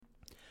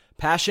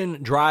Passion,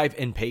 drive,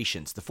 and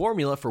patience. The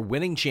formula for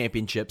winning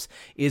championships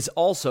is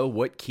also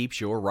what keeps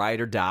your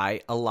ride or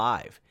die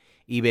alive.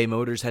 eBay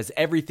Motors has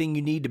everything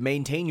you need to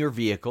maintain your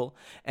vehicle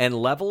and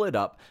level it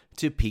up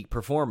to peak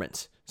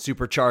performance.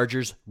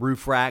 Superchargers,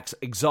 roof racks,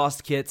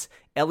 exhaust kits,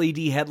 LED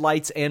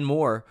headlights, and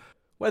more.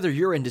 Whether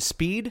you're into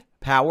speed,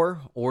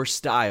 power, or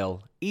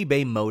style,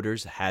 eBay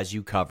Motors has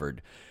you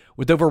covered.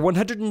 With over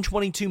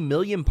 122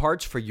 million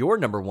parts for your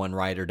number one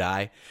ride or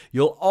die,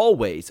 you'll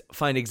always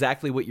find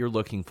exactly what you're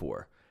looking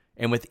for.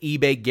 And with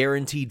eBay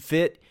Guaranteed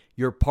Fit,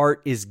 your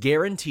part is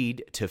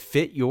guaranteed to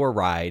fit your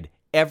ride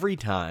every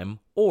time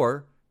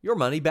or your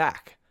money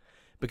back.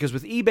 Because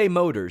with eBay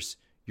Motors,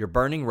 you're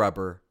burning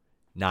rubber,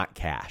 not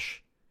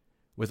cash.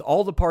 With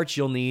all the parts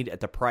you'll need at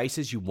the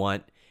prices you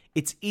want,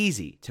 it's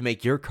easy to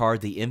make your car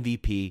the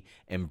MVP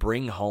and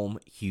bring home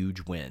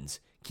huge wins.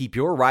 Keep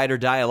your ride or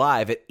die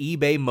alive at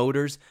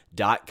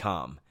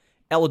ebaymotors.com.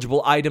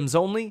 Eligible items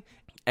only.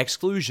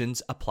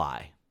 Exclusions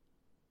apply.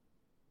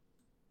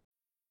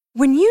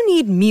 When you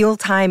need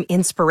mealtime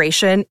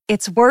inspiration,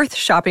 it's worth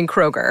shopping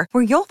Kroger,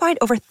 where you'll find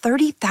over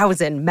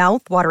 30,000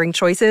 mouth-watering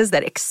choices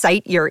that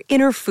excite your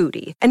inner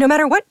foodie. And no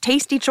matter what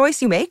tasty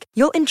choice you make,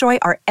 you'll enjoy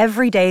our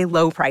everyday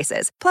low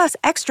prices, plus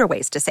extra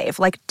ways to save,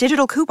 like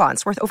digital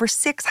coupons worth over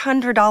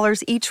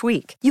 $600 each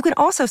week. You can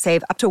also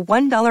save up to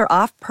 $1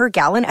 off per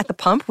gallon at the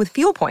pump with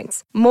fuel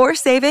points. More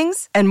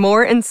savings and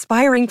more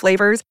inspiring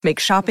flavors make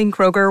shopping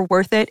Kroger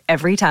worth it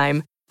every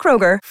time.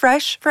 Kroger,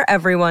 fresh for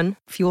everyone.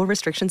 Fuel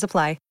restrictions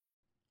apply.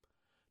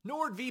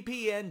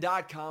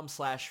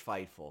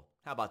 NordVPN.com/Fightful.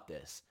 How about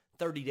this?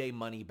 30-day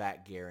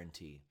money-back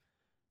guarantee.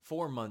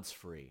 4 months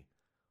free.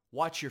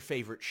 Watch your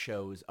favorite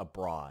shows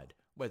abroad,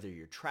 whether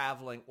you're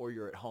traveling or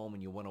you're at home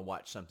and you want to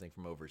watch something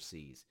from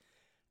overseas.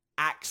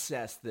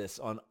 Access this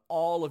on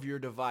all of your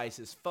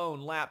devices,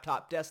 phone,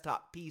 laptop,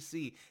 desktop,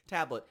 PC,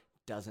 tablet,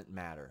 doesn't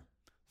matter.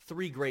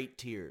 3 great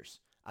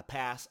tiers: a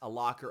pass, a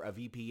locker, a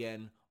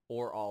VPN,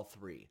 or all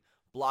 3.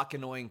 Block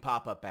annoying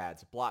pop-up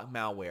ads, block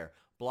malware,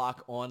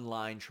 block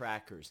online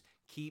trackers.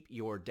 Keep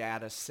your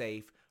data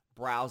safe.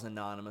 Browse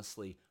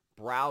anonymously.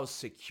 Browse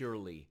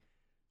securely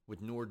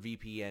with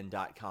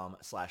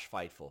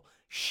NordVPN.com/Fightful.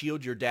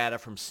 Shield your data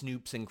from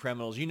snoops and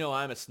criminals. You know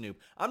I'm a snoop.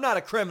 I'm not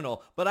a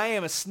criminal, but I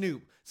am a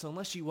snoop. So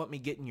unless you want me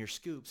getting your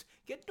scoops,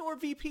 get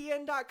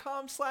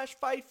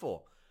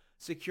NordVPN.com/Fightful.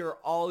 Secure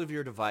all of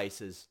your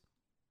devices.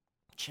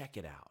 Check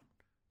it out.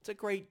 It's a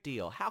great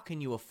deal. How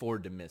can you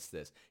afford to miss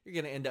this? You're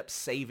going to end up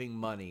saving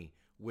money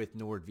with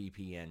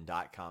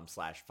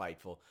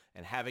NordVPN.com/Fightful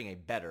and having a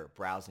better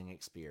browsing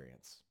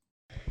experience.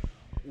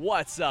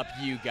 What's up,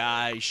 you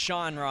guys?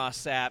 Sean Ross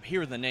Sapp, here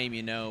with the name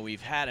you know.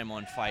 We've had him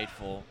on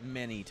Fightful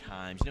many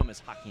times. You know him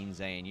as Hakeem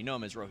Zayn. You know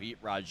him as Rohit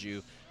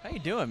Raju. How you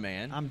doing,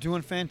 man? I'm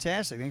doing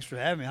fantastic. Thanks for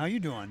having me. How you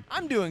doing?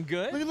 I'm doing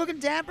good. Looking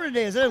dapper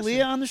today. Is that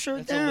Aaliyah on the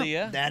shirt there? That's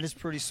Aaliyah. That is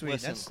pretty sweet.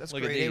 Listen, that's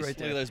look great at these. right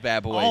there. Look at those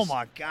bad boys. Oh,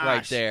 my gosh.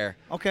 Right there.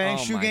 Okay, Oh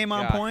shoe my game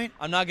on God. point.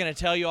 I'm not going to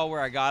tell you all where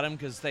I got them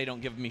because they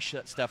don't give me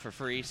stuff for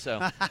free.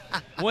 So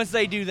once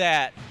they do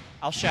that,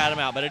 I'll shout them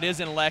out. But it is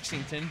in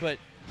Lexington. But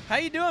how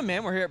you doing,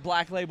 man? We're here at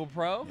Black Label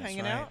Pro,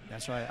 hanging out.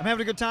 That's right. I'm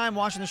having a good time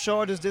watching the show.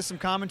 I just did some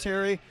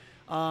commentary.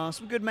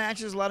 Some good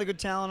matches, a lot of good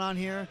talent on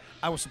here.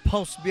 I was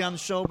supposed to be on the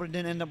show, but it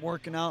didn't end up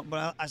working out.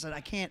 But I said,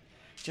 I can't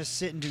just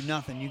sit and do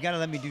nothing. You got to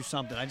let me do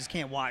something. I just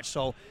can't watch.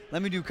 So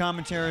let me do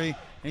commentary. And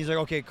he's like,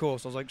 okay, cool.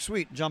 So I was like,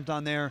 sweet. Jumped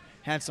on there,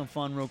 had some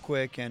fun real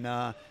quick, and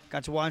got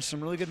to watch some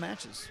really good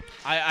matches.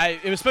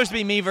 It was supposed to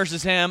be me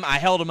versus him. I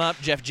held him up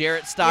Jeff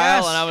Jarrett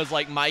style, Yes. and I was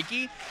like,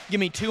 Mikey, give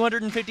me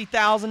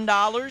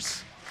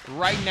 $250,000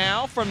 right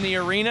now from the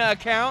arena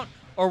account,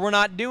 or we're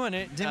not doing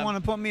it. Didn't want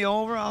to put me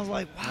over. I was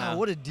like, wow,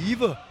 what a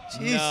diva.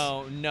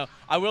 Jeez. No.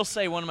 I will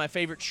say one of my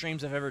favorite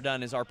streams I've ever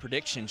done is our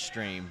prediction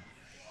stream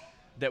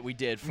that we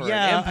did for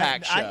an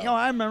Impact show.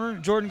 I remember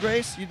Jordan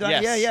Grace. You thought,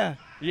 Yes. Yeah.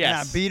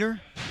 Yes. And I beat her.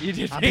 You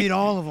did. I beat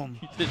all of them.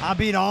 I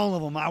beat all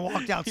of them. I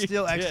walked out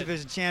still X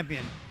Division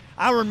champion.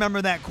 I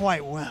remember that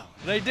quite well.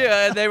 They do.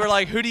 They were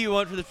like, who do you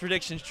want for the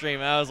prediction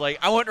stream? And I was like,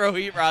 I want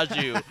Rohit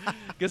Raju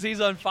because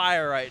he's on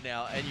fire right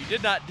now. And you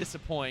did not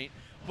disappoint.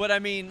 But, I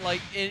mean,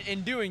 like,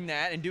 in doing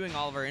that and doing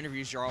all of our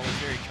interviews, you're always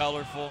very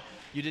colorful.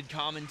 You did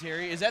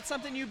commentary. Is that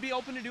something you'd be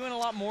open to doing a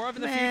lot more of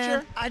in the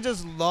future? I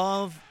just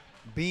love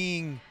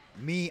being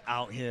me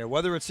out here,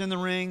 whether it's in the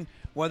ring,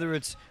 whether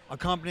it's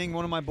accompanying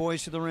one of my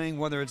boys to the ring,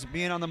 whether it's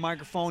being on the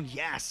microphone.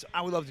 Yes,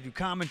 I would love to do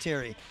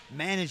commentary,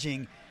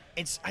 managing.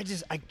 I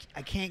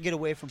can't get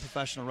away from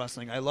professional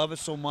wrestling. I love it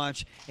so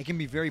much. It can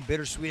be very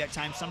bittersweet at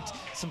times.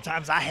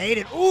 Sometimes I hate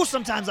it. Ooh,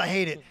 sometimes I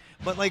hate it.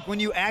 But, like, when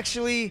you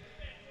actually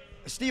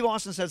 – Steve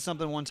Austin said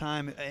something one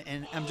time,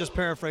 and I'm just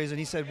paraphrasing.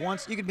 He said,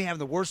 once you could be having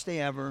the worst day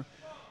ever.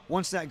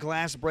 Once that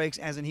glass breaks,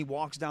 as in he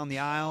walks down the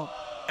aisle,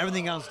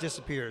 everything else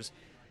disappears.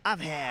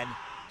 I've had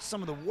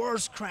some of the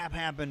worst crap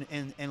happen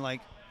in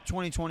like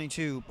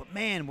 2022. But,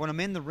 man, when I'm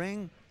in the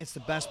ring, it's the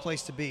best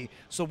place to be.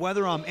 So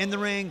whether I'm in the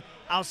ring,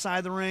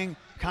 outside the ring,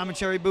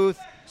 commentary booth,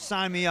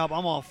 sign me up.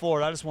 I'm all for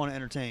it. I just want to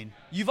entertain.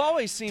 You've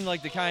always seemed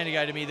like the kind of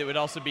guy to me that would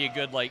also be a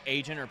good like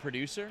agent or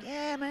producer.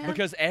 Yeah, man.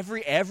 Because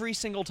every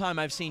single time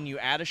I've seen you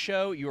at a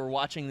show, you are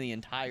watching the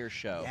entire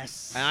show.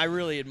 Yes. And I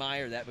really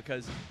admire that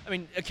because, I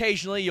mean,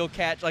 occasionally I'll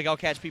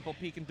catch people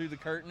peeking through the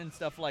curtain and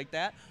stuff like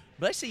that.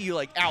 But I see you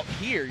like out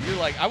here. You're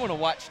like, I want to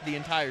watch the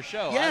entire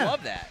show. Yeah. I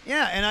love that.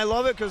 Yeah, and I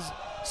love it because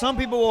some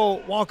people will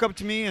walk up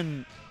to me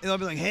and they'll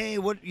be like, hey,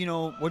 what'd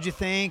you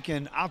think?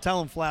 And I'll tell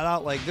them flat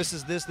out, like, this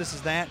is this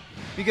is that.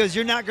 Because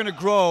you're not going to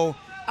grow.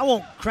 I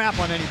won't crap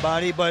on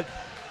anybody, but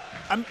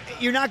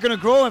you're not going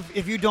to grow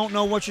if you don't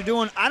know what you're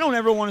doing. I don't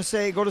ever want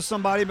to go to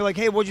somebody and be like,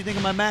 hey, what'd you think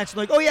of my match? And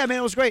like, oh, yeah, man,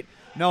 it was great.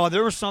 No,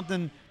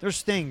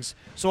 there's things.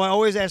 So I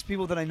always ask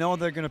people that I know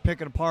they're going to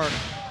pick it apart.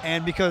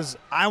 And because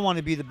I want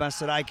to be the best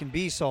that I can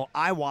be, so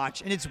I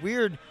watch. And it's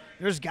weird.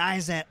 There's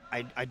guys that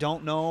I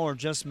don't know or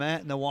just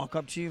met, and they'll walk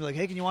up to you like,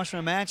 hey, can you watch my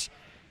match?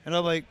 And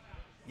I'm like,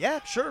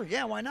 yeah, sure,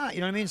 yeah, why not?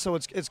 You know what I mean? So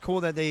it's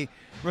cool that they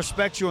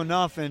respect you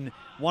enough and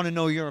want to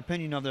know your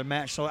opinion of their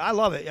match. So I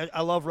love it.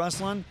 I love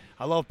wrestling.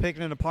 I love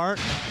picking it apart.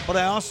 But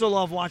I also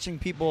love watching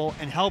people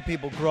and help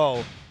people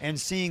grow and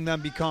seeing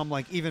them become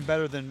like even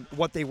better than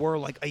what they were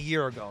like a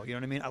year ago. You know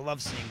what I mean? I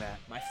love seeing that.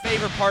 My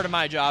favorite part of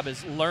my job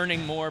is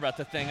learning more about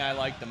the thing I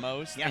like the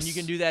most. Yes. And you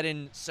can do that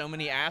in so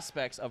many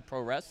aspects of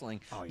pro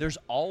wrestling. Oh, yeah. There's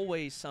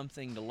always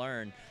something to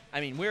learn. I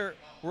mean, we're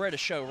at a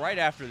show right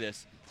after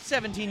this.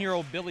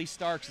 17-year-old Billy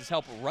Starks is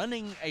help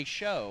running a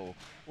show.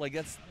 Like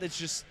that's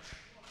just,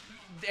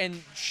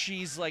 and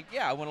she's like,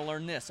 yeah, I want to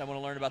learn this. I want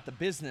to learn about the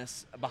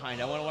business behind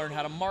it. I want to learn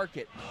how to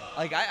market.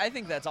 Like I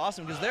think that's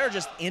awesome because there are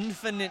just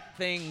infinite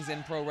things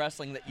in pro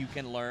wrestling that you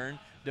can learn,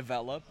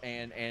 develop,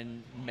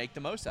 and make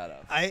the most out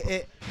of.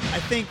 I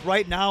think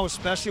right now,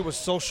 especially with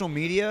social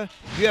media,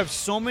 you have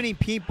so many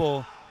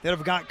people that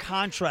have got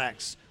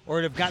contracts or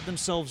have got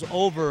themselves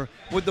over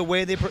with the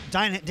way they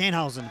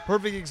Danhausen,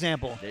 perfect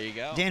example. There you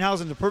go.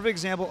 Danhausen, the perfect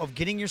example of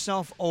getting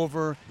yourself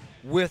over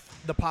with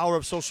the power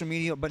of social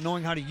media, but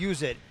knowing how to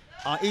use it.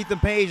 Ethan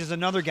Page is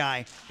another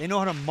guy. They know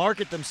how to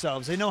market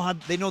themselves. They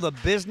know the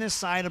business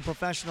side of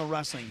professional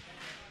wrestling.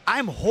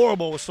 I'm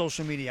horrible with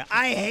social media.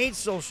 I hate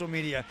social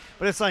media,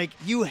 but it's like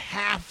you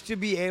have to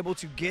be able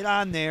to get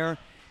on there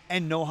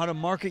and know how to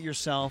market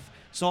yourself.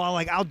 So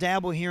I'll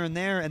dabble here and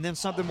there, and then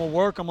something will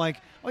work. I'm like,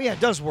 oh yeah,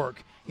 it does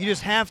work. You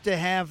just have to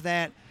have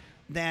that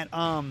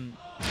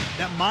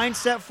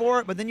mindset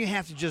for it, but then you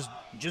have to just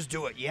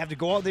do it. You have to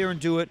go out there and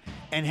do it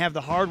and have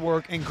the hard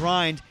work and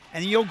grind,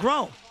 and then you'll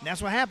grow. And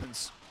that's what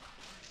happens.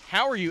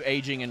 How are you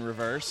aging in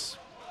reverse?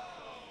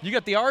 You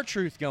got the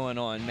R-Truth going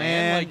on,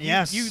 man. Like,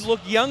 yes. You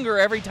look younger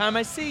every time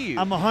I see you.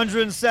 I'm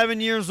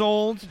 107 years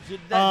old.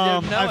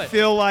 I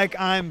feel like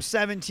I'm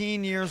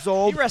 17 years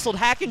old. You wrestled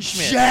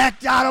Hackenschmidt.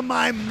 Jacked out of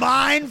my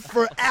mind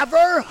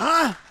forever,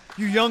 huh?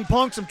 You young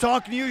punks, I'm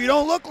talking to you. You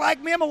don't look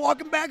like me. I'm a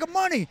walking bag of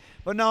money.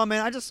 But no,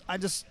 man,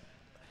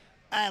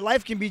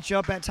 life can beat you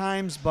up at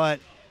times, but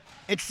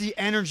it's the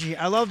energy.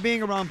 I love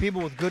being around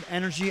people with good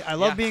energy. I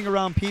love being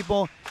around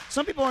people.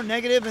 Some people are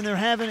negative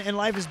and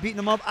life is beating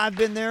them up. I've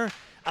been there.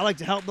 I like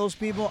to help those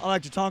people. I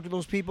like to talk to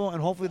those people,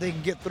 and hopefully they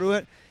can get through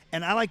it.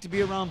 And I like to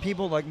be around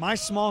people like my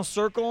small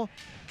circle.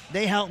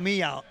 They help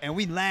me out, and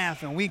we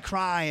laugh, and we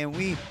cry,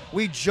 and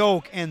we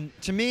joke. And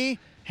to me,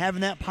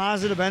 having that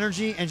positive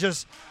energy and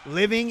just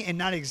living and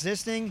not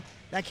existing,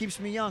 that keeps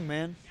me young,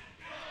 man.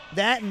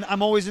 That, and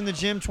I'm always in the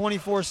gym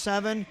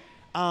 24/7.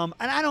 And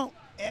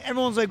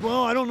everyone's like,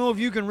 well, I don't know if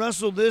you can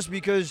wrestle this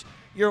because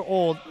you're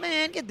old.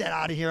 Man, get that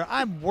out of here.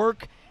 I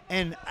work,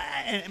 and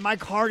my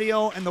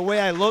cardio and the way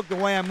I look, the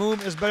way I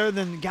move is better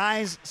than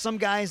some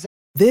guys.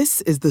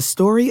 This is the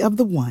story of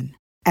the one.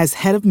 As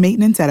head of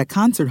maintenance at a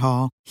concert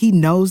hall, he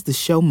knows the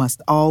show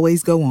must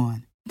always go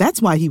on.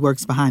 That's why he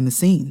works behind the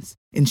scenes,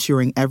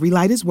 ensuring every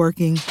light is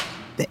working,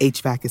 the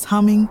HVAC is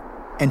humming,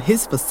 and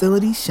his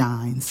facility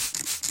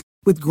shines.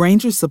 With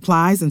Grainger's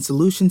supplies and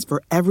solutions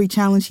for every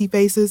challenge he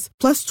faces,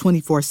 plus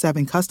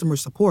 24/7 customer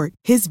support,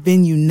 his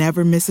venue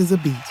never misses a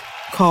beat.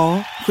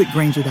 Call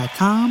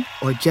quickgrainger.com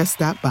or just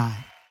stop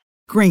by.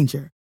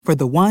 Grainger, for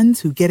the ones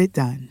who get it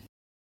done.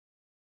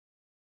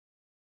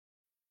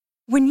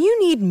 When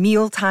you need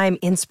mealtime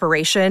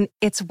inspiration,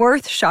 it's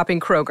worth shopping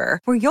Kroger,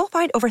 where you'll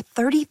find over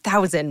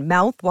 30,000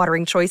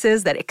 mouth-watering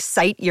choices that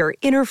excite your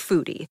inner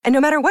foodie. And no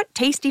matter what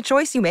tasty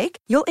choice you make,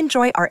 you'll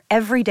enjoy our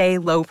everyday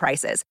low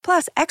prices,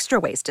 plus extra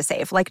ways to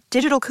save, like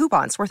digital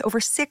coupons worth over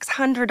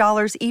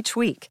 $600 each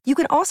week. You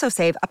can also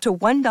save up to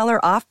 $1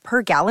 off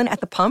per gallon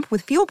at the pump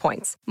with fuel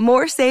points.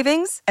 More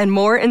savings and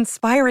more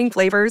inspiring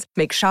flavors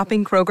make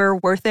shopping Kroger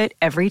worth it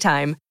every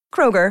time.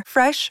 Kroger,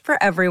 fresh for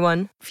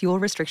everyone. Fuel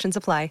restrictions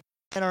apply.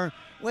 That are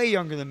way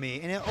younger than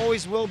me, and it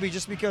always will be,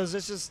 just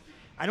because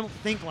I don't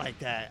think like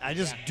that. I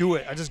just do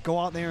it. I just go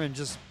out there and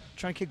just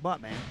try to kick butt,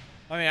 man.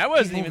 I mean, I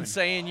wasn't even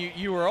saying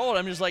you were old.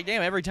 I'm just like,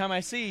 damn, every time I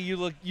see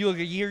you, you look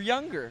a year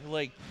younger.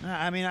 Like,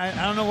 I mean,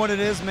 I don't know what it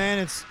is,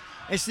 man.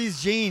 It's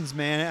these genes,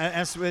 man.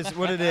 That's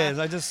what it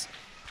is.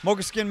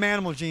 Mocha Skin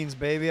Manimal jeans,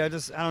 baby. I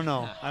don't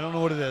know. I don't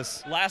know what it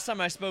is. Last time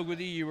I spoke with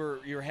you,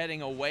 you were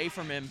heading away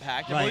from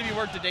Impact. I Right. believe you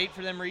worked a date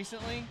for them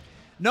recently.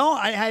 No,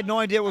 I had no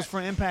idea it was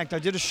for Impact. I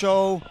did a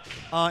show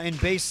in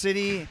Bay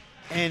City,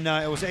 and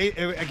it was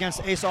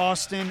against Ace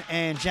Austin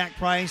and Jack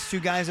Price, 2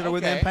 guys that are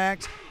with Okay.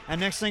 Impact. And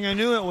next thing I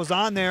knew, it was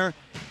on there,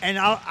 and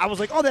I was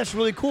like, oh, that's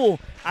really cool.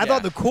 I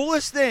thought the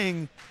coolest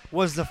thing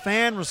was the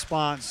fan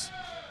response.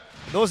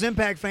 Those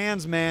Impact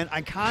fans, man,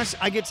 I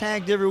get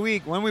tagged every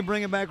week. When we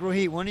bring it back,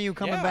 Rohit, when are you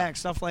coming back?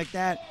 Stuff like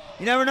that.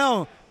 You never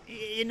know.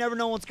 You never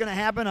know what's going to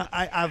happen.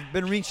 I've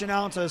been reaching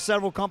out to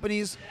several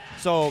companies,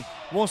 so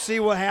we'll see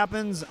what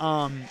happens.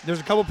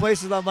 There's a couple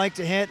places I'd like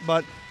to hit,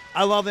 but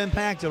I love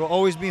Impact. It'll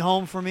always be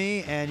home for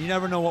me, and you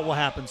never know what will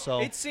happen. So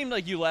It seemed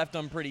like you left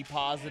on pretty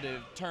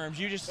positive terms.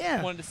 You just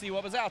wanted to see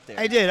what was out there.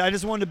 I did. I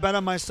just wanted to bet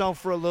on myself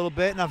for a little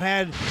bit, and I've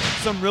had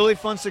some really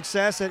fun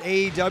success at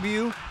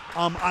AEW.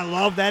 I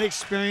love that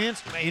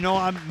experience. You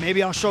know,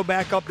 maybe I'll show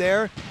back up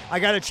there. I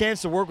got a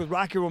chance to work with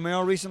Rocky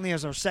Romero recently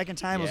as our second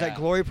time. It was at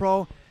Glory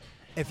Pro.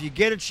 If you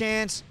get a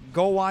chance,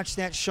 go watch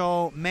that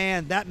show.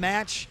 Man, that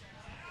match,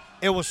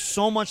 it was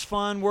so much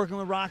fun working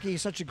with Rocky.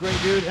 He's such a great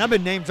dude. And I've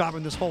been name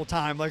dropping this whole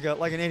time like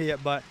an idiot,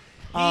 but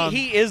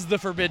he is the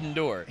Forbidden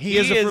Door. He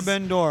is the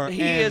Forbidden Door.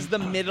 He is the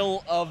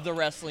middle of the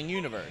wrestling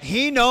universe.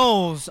 He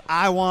knows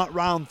I want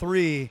round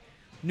 3.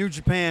 New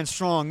Japan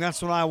strong.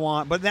 That's what I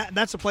want. But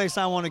that's a place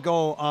I want to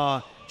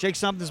go. Jake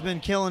Something's been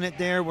killing it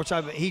there, which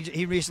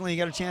he recently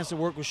got a chance to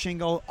work with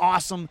Shingo.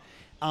 Awesome.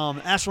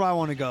 That's where I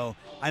want to go.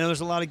 I know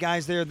there's a lot of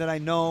guys there that I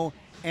know,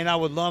 and I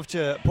would love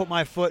to put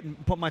my foot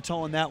and put my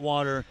toe in that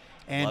water.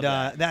 And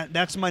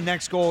that's my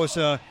next goal is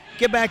to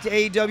get back to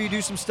AEW,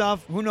 do some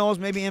stuff. Who knows,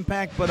 maybe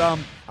Impact. But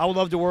I would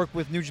love to work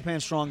with New Japan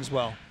Strong as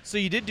well. So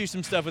you did do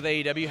some stuff with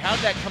AEW. How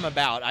did that come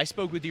about? I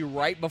spoke with you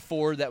right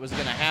before that was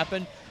going to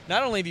happen.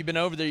 Not only have you been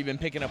over there, you've been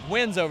picking up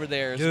wins over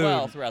there as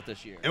well throughout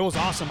this year. It was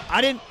awesome. I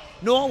didn't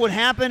know what would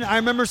happen. I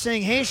remember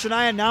saying, hey, should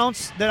I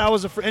announce that I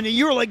was a free? And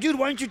you were like, dude,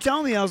 why didn't you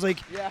tell me? I was like,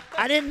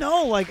 I didn't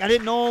know. I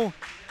didn't know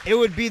it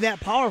would be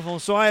that powerful.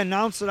 So I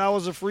announced that I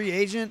was a free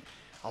agent.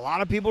 A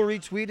lot of people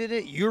retweeted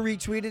it. You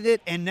retweeted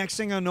it. And next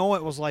thing I know,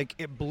 it was like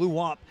it blew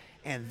up.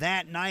 And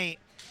that night,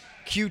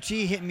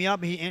 QT hit me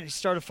up. He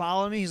started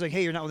following me. He's like,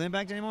 hey, you're not with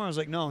Impact anymore? I was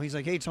like, no. He's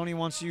like, hey, Tony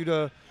wants you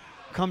to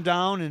come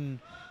down and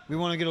we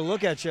want to get a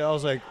look at you. I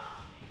was like,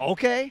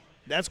 okay,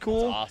 that's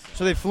cool. That's awesome.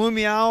 So they flew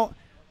me out.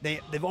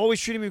 They've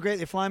always treated me great.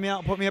 They fly me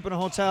out, put me up in a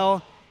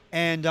hotel.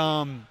 And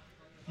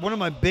one of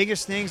my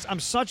biggest things, I'm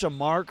such a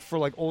mark for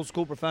like old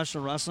school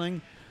professional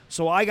wrestling.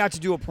 So I got to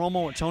do a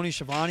promo with Tony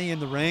Schiavone in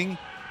the ring.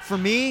 For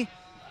me,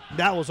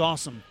 that was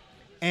awesome.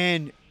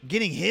 And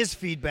getting his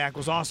feedback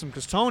was awesome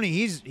because Tony,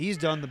 he's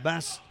done the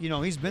best. You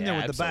know, he's been there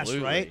with the best,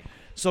 right?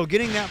 So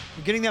getting that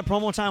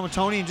promo time with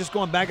Tony and just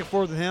going back and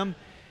forth with him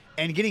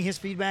and getting his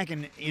feedback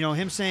and, you know,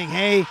 him saying,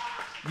 hey,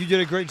 you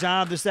did a great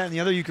job, this, that, and the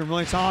other, you can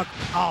really talk.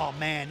 Oh,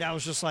 man, that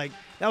was just like,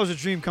 that was a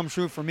dream come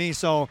true for me.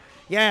 So,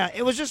 yeah,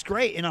 it was just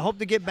great, and I hope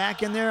to get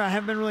back in there. I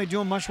haven't been really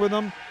doing much with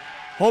them.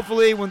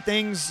 Hopefully when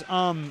things,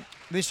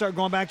 they start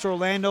going back to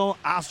Orlando,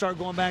 I'll start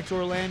going back to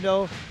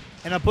Orlando.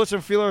 And I put some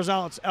feelers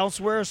out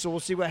elsewhere, so we'll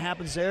see what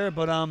happens there.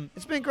 But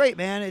it's been great,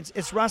 man.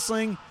 It's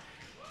wrestling.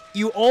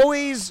 You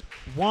always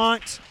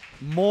want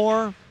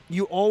more.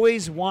 You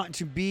always want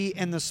to be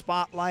in the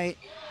spotlight.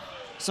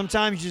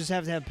 Sometimes you just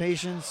have to have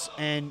patience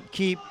and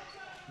keep,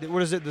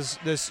 what is it,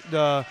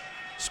 the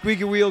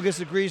squeaky wheel gets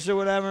the grease or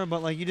whatever.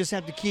 But like you just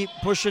have to keep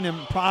pushing and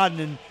prodding,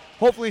 and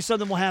hopefully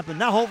something will happen.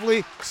 Not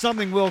hopefully,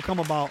 something will come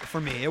about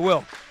for me. It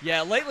will.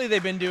 Yeah, lately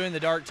they've been doing the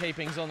dark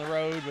tapings on the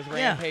road with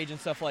Rampage and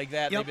stuff like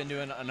that. Yep. They've been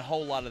doing a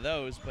whole lot of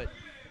those, but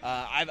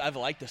I've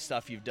liked the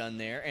stuff you've done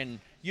there. And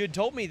you had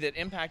told me that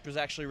Impact was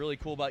actually really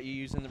cool about you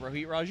using the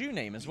Rohit Raju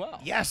name as well.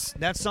 Yes,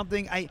 that's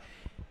something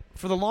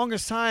for the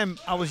longest time,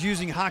 I was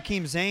using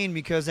Hakeem Zayn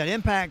because at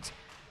Impact,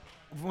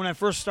 when I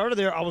first started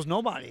there, I was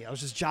nobody. I was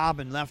just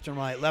jobbing left and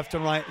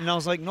right. And I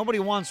was like, nobody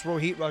wants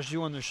Rohit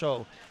Raju on their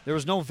show. There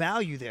was no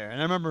value there. And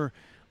I remember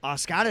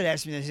Scott had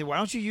asked me, he said, why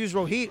don't you use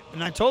Rohit?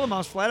 And I told him, I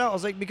was flat out, I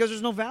was like, because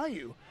there's no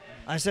value.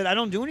 I said, I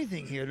don't do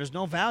anything here. There's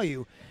no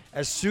value.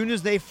 As soon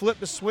as they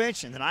flipped the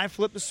switch and then I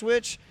flipped the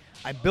switch,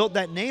 I built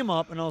that name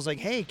up and I was like,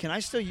 hey, can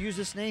I still use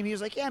this name? He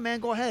was like, yeah, man,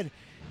 go ahead.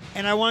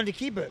 And I wanted to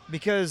keep it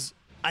because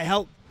I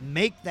helped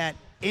make that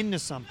into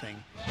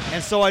something.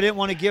 And so I didn't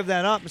want to give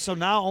that up. So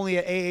now only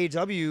at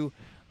AAW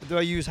do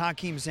I use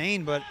Hakeem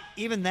Zayn, but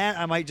even that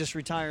I might just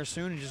retire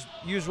soon and just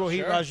use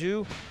Rohit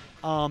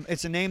Raju.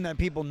 It's a name that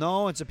people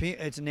know. It's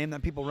a name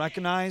that people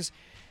recognize.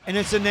 And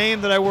it's a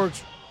name that I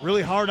worked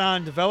really hard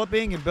on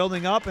developing and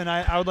building up, and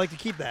I would like to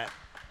keep that.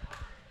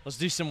 Let's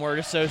do some word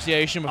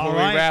association before All we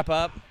right. wrap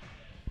up.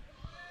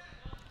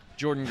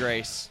 Jordynne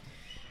Grace.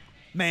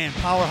 Man,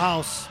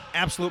 powerhouse,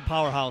 absolute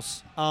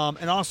powerhouse.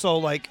 And also,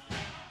 like,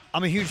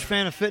 I'm a huge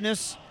fan of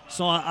fitness,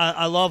 so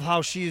I love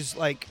how she's,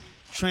 like,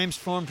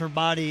 transformed her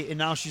body, and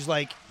now she's,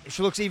 like,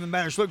 she looks even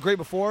better. She looked great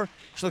before.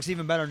 She looks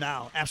even better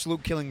now.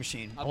 Absolute killing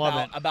machine. I love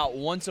it. About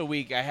once a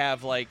week, I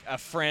have, like, a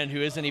friend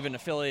who isn't even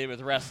affiliated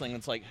with wrestling.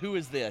 It's like, who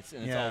is this?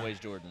 And it's always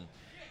Jordynne.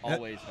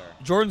 Always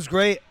her. Jordan's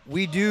great.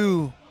 We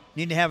do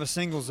need to have a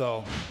singles,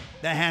 though.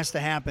 That has to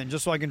happen,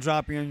 just so I can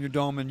drop you in your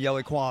dome and yell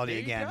equality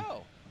again. There you go.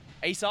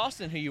 Ace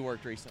Austin, who you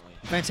worked recently.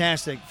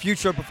 Fantastic.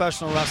 Future of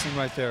professional wrestling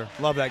right there.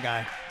 Love that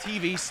guy.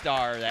 TV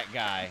star, that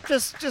guy.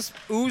 Just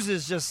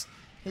oozes,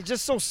 he's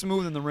just so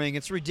smooth in the ring.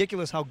 It's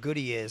ridiculous how good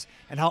he is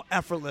and how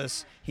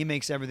effortless he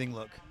makes everything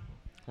look.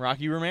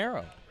 Rocky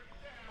Romero.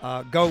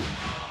 GOAT.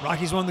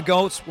 Rocky's one of the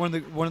GOATs, one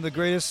of the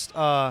greatest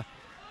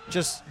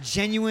just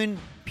genuine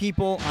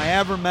people I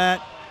ever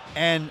met.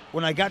 And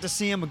when I got to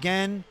see him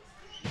again,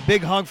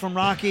 big hug from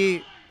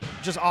Rocky,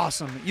 just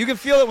awesome. You can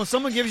feel it when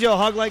someone gives you a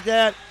hug like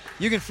that.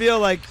 You can feel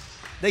like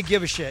they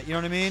give a shit. You know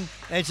what I mean?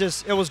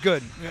 It was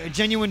good. A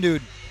genuine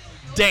dude.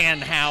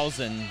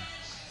 Danhausen.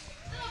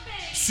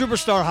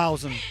 Superstar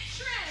Hausen.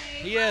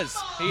 He is.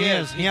 He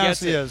He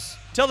honestly is.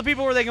 Tell the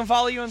people where they can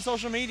follow you on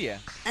social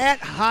media. At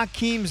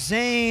Hakeem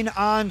Zane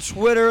on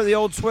Twitter, the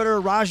old Twitter,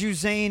 Raju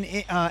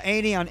Zane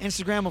 80 on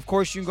Instagram. Of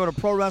course, you can go to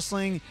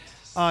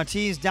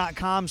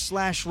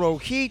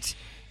ProWrestlingTees.com/Rohit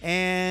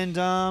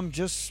and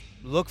just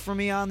look for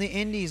me on the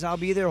indies. I'll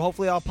be there.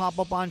 Hopefully, I'll pop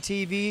up on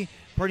TV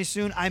pretty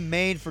soon. I'm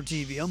made for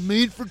TV. I'm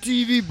made for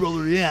TV,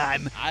 brother. Yeah,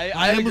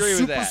 I am agree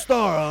a with that.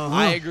 superstar. Uh-huh.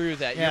 I agree with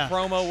that. Yeah. Your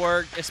promo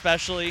work,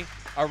 especially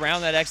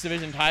around that X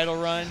Division title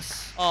run,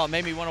 it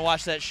made me want to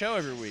watch that show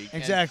every week.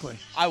 Exactly. And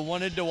I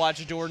wanted to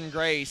watch Jordan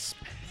Grace,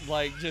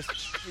 just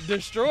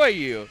destroy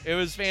you. It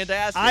was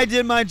fantastic. I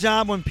did my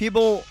job when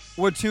people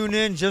would tune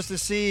in just to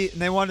see, and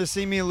they wanted to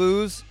see me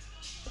lose.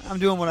 I'm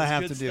doing what I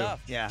have to do.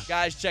 Stuff. Yeah.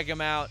 Guys, check them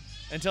out.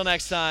 Until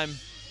next time,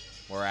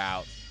 we're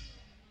out.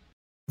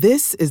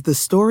 This is the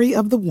story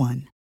of the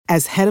one.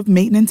 As head of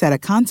maintenance at a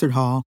concert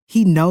hall,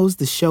 he knows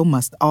the show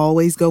must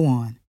always go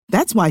on.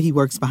 That's why he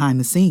works behind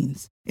the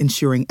scenes,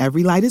 ensuring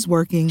every light is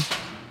working,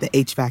 the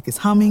HVAC is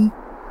humming,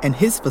 and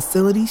his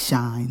facility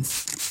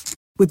shines.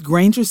 With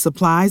Grainger's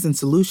supplies and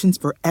solutions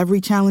for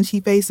every challenge he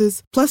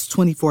faces, plus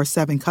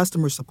 24/7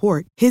 customer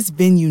support, his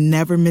venue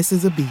never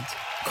misses a beat.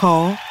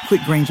 Call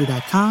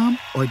quickgrainger.com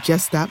or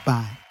just stop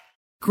by.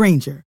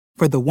 Grainger,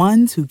 for the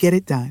ones who get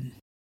it done.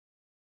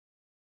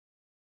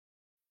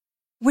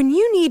 When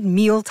you need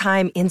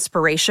mealtime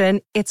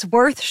inspiration, it's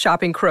worth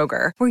shopping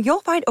Kroger, where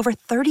you'll find over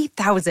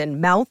 30,000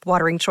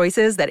 mouth-watering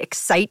choices that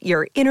excite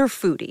your inner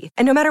foodie.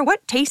 And no matter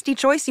what tasty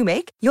choice you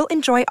make, you'll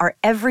enjoy our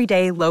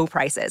everyday low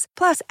prices,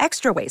 plus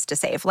extra ways to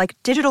save, like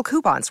digital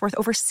coupons worth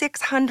over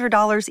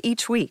 $600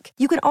 each week.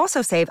 You can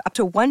also save up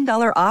to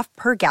 $1 off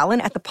per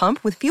gallon at the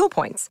pump with fuel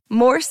points.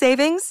 More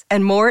savings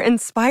and more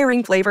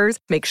inspiring flavors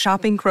make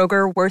shopping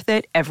Kroger worth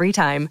it every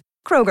time.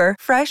 Kroger,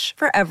 fresh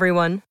for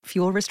everyone.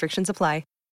 Fuel restrictions apply.